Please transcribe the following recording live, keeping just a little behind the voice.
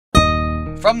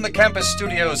From the campus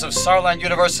studios of Saarland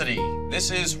University, this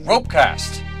is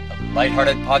RoPeCast, a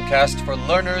lighthearted podcast for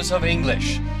learners of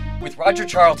English, with Roger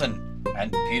Charlton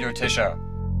and Peter Tischer.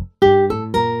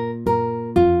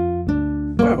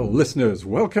 Well, listeners,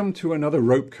 welcome to another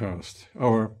RoPeCast,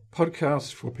 our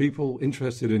podcast for people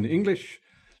interested in English,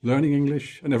 learning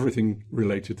English, and everything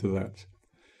related to that.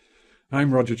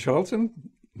 I'm Roger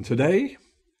Charlton, and today,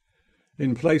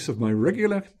 in place of my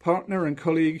regular partner and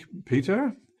colleague,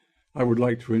 Peter, I would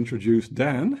like to introduce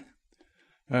Dan.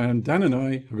 And Dan and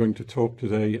I are going to talk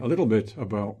today a little bit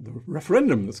about the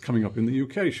referendum that's coming up in the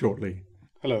UK shortly.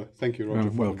 Hello, thank you, Roger,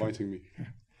 for inviting me.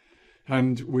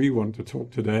 And we want to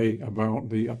talk today about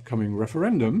the upcoming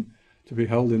referendum to be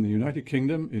held in the United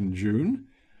Kingdom in June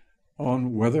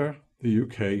on whether the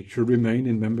UK should remain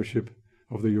in membership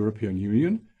of the European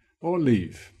Union or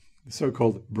leave, the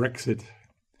so-called Brexit,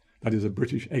 that is a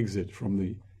British exit from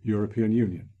the European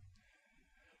Union.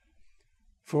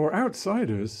 For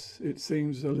outsiders, it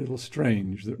seems a little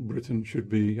strange that Britain should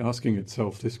be asking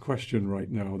itself this question right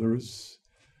now. There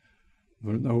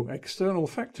are no external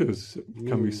factors that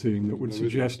can be seen that would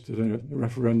suggest that a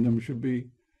referendum should be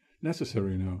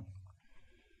necessary now.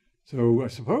 So I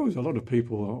suppose a lot of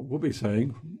people will be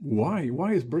saying,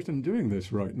 why is Britain doing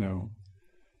this right now?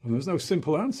 And there's no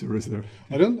simple answer, is there?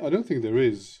 I don't think there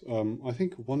is. I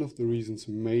think one of the reasons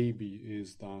maybe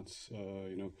is that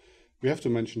we have to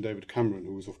mention David Cameron,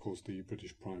 who is of course the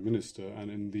British Prime Minister, and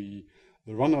in the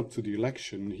run-up to the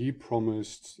election, he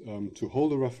promised to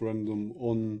hold a referendum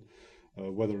on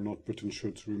whether or not Britain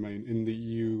should remain in the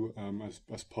EU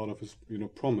as part of his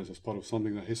promise, as part of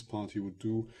something that his party would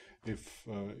do if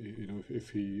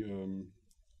he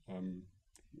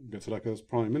gets elected as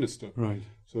Prime Minister. Right.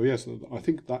 So yes, I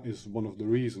think that is one of the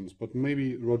reasons. But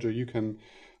maybe Roger, you can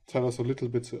tell us a little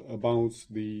bit about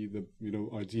the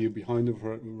idea behind the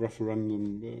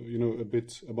referendum. A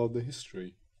bit about the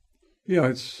history. Yeah,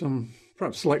 it's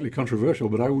perhaps slightly controversial,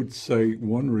 but I would say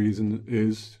one reason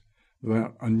is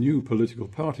that a new political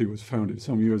party was founded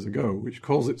some years ago, which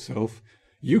calls itself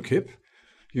UKIP,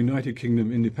 United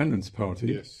Kingdom Independence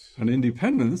Party. Yes. And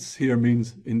independence here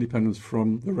means independence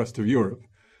from the rest of Europe.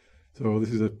 So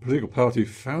this is a political party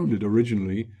founded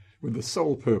originally with the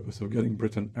sole purpose of getting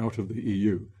Britain out of the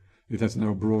EU. It has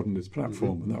now broadened its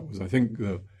platform, and that was, I think,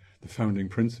 the founding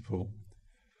principle.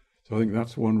 So I think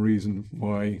that's one reason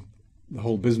why the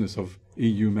whole business of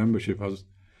EU membership has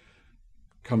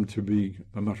come to be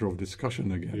a matter of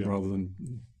discussion again, rather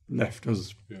than left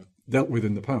as dealt with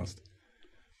in the past.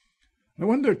 I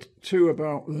wonder too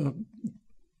about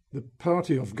the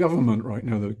party of government right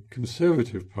now, the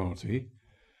Conservative Party.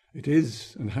 It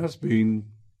is and has been,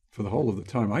 for the whole of the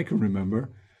time I can remember,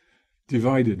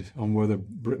 divided on whether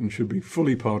Britain should be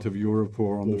fully part of Europe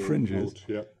or on the fringes.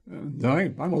 And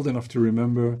I'm old enough to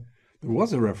remember there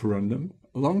was a referendum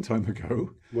a long time ago.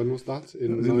 When was that?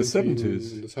 In the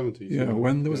 70s. In the 70s. Yeah,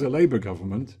 when there was a Labour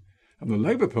government, and the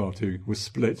Labour Party was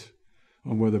split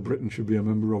on whether Britain should be a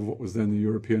member of what was then the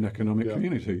European Economic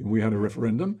Community. And we had a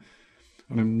referendum,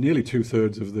 and nearly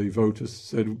 2/3 of the voters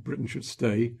said Britain should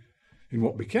stay in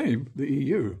what became the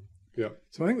EU. Yeah.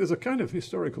 So I think there's a kind of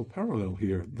historical parallel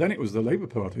here. Then it was the Labour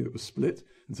Party that was split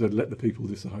and said, let the people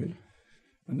decide.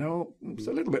 And now it's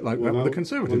a little bit like that with the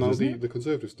Conservatives, isn't it? The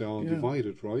Conservatives, they are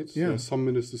divided, right? Yeah. There are some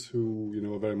ministers who,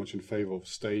 are very much in favour of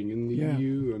staying in the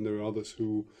EU, and there are others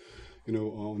who, are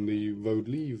on the vote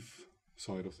leave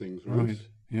side of things, right? Right,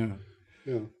 yeah.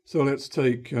 Yeah. So let's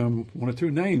take one or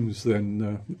two names then.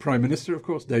 The Prime Minister, of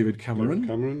course, David Cameron. David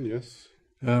Cameron, yes.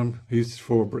 He's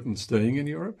for Britain staying in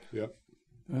Europe. Yeah.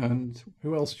 And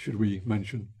who else should we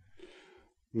mention?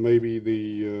 Maybe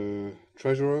the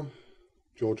Treasurer,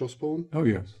 George Osborne. Oh,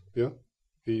 yes. Yeah.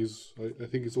 I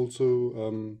think he's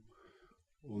also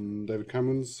on David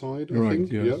Cameron's side, I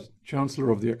think. Yes. Yeah. Chancellor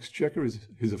of the Exchequer is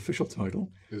his official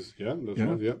title. That's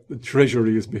right, yeah. The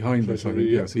Treasury is behind this, I think.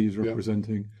 Yeah. Yes, he's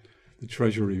representing the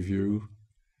Treasury view.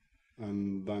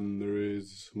 And then there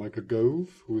is Michael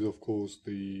Gove, who is, of course,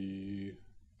 the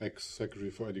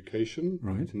ex-Secretary for Education.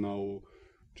 Right. Now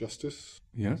Justice.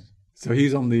 Yes. So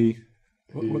he's on the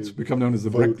what's become known as the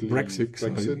Brexit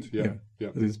side. Yeah.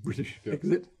 That is British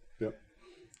exit. Yeah.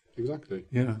 Exactly.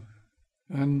 Yeah.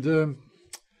 And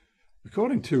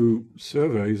according to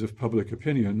surveys of public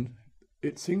opinion,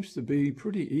 it seems to be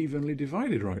pretty evenly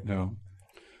divided right now.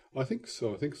 I think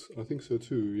so. I think so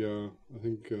too. Yeah. I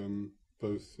think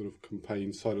both sort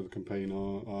of side of the campaign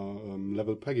are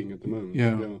level pegging at the moment.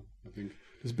 Yeah. I think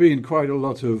there's been quite a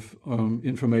lot of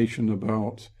information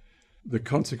about the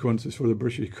consequences for the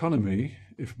British economy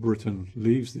if Britain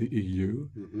leaves the EU.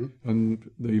 Mm-hmm.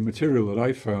 And the material that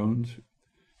I found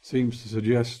seems to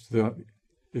suggest that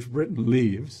if Britain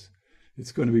leaves,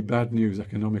 it's going to be bad news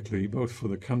economically, both for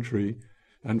the country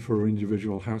and for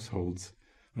individual households.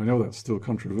 I know that's still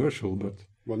controversial, but...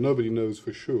 Well, nobody knows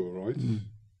for sure, right?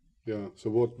 Yeah, so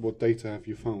what data have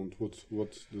you found?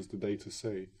 What does the data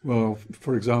say? Well,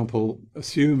 for example,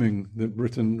 assuming that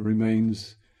Britain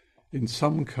remains in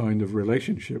some kind of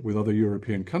relationship with other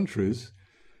European countries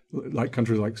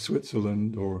like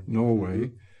Switzerland or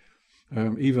Norway,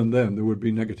 even then there would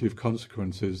be negative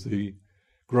consequences. The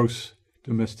gross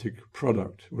domestic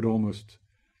product would almost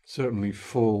certainly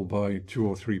fall by 2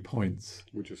 or 3 points.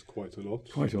 Which is quite a lot.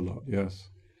 Quite a lot, yes.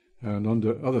 And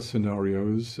under other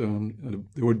scenarios,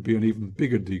 there would be an even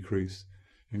bigger decrease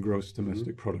in gross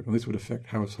domestic product. And this would affect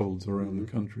households around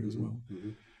the country as well.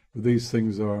 But these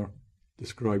things are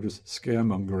described as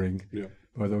scaremongering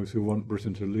by those who want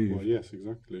Britain to leave. Well, yes,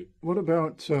 exactly. What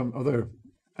about other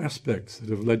aspects that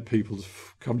have led people to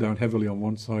come down heavily on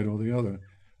one side or the other?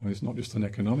 I mean, it's not just an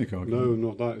economic argument. No,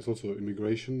 not that. It's also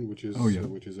immigration, which is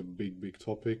which is a big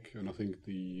topic. And I think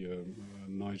the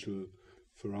Nigel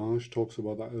Farage talks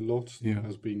about that a lot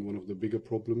as being one of the bigger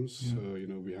problems.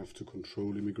 We have to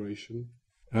control immigration.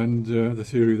 And the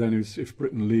theory then is if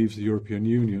Britain leaves the European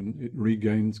Union, it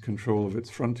regains control of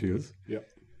its frontiers. Yeah.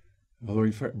 Although,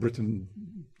 in fact, Britain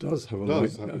does have a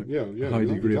high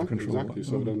degree of control. Exactly.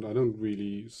 So I don't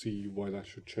really see why that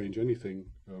should change anything.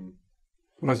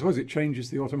 Well, I suppose it changes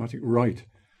the automatic right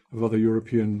of other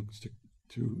Europeans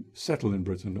to settle in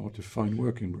Britain or to find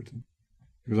work in Britain.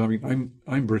 Because, I mean,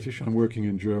 I'm British, I'm working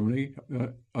in Germany.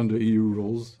 Under EU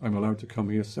rules, I'm allowed to come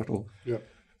here, settle,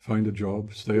 find a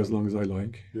job, stay as long as I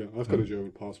like. Yeah, I've got a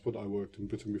German passport. I worked in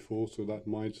Britain before, so that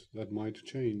might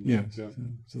change. Yes,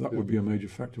 so that would be a major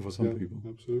factor for some people.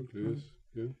 Absolutely, yes.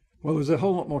 Yeah. Well, there's a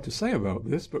whole lot more to say about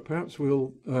this, but perhaps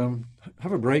we'll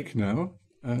have a break now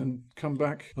and come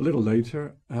back a little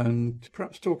later and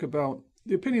perhaps talk about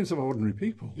the opinions of ordinary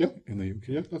people in the UK.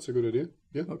 Yeah, that's a good idea.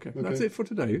 Yeah. Okay. That's it for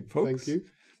today, folks. Thank you.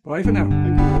 Bye for now.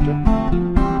 Thank you,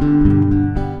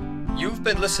 Roger. You've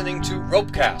been listening to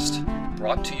RoPeCast,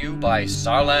 brought to you by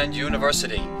Saarland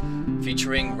University,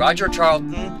 featuring Roger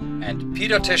Charlton and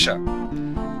Peter Tischer.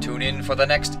 Tune in for the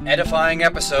next edifying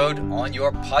episode on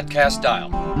your podcast dial.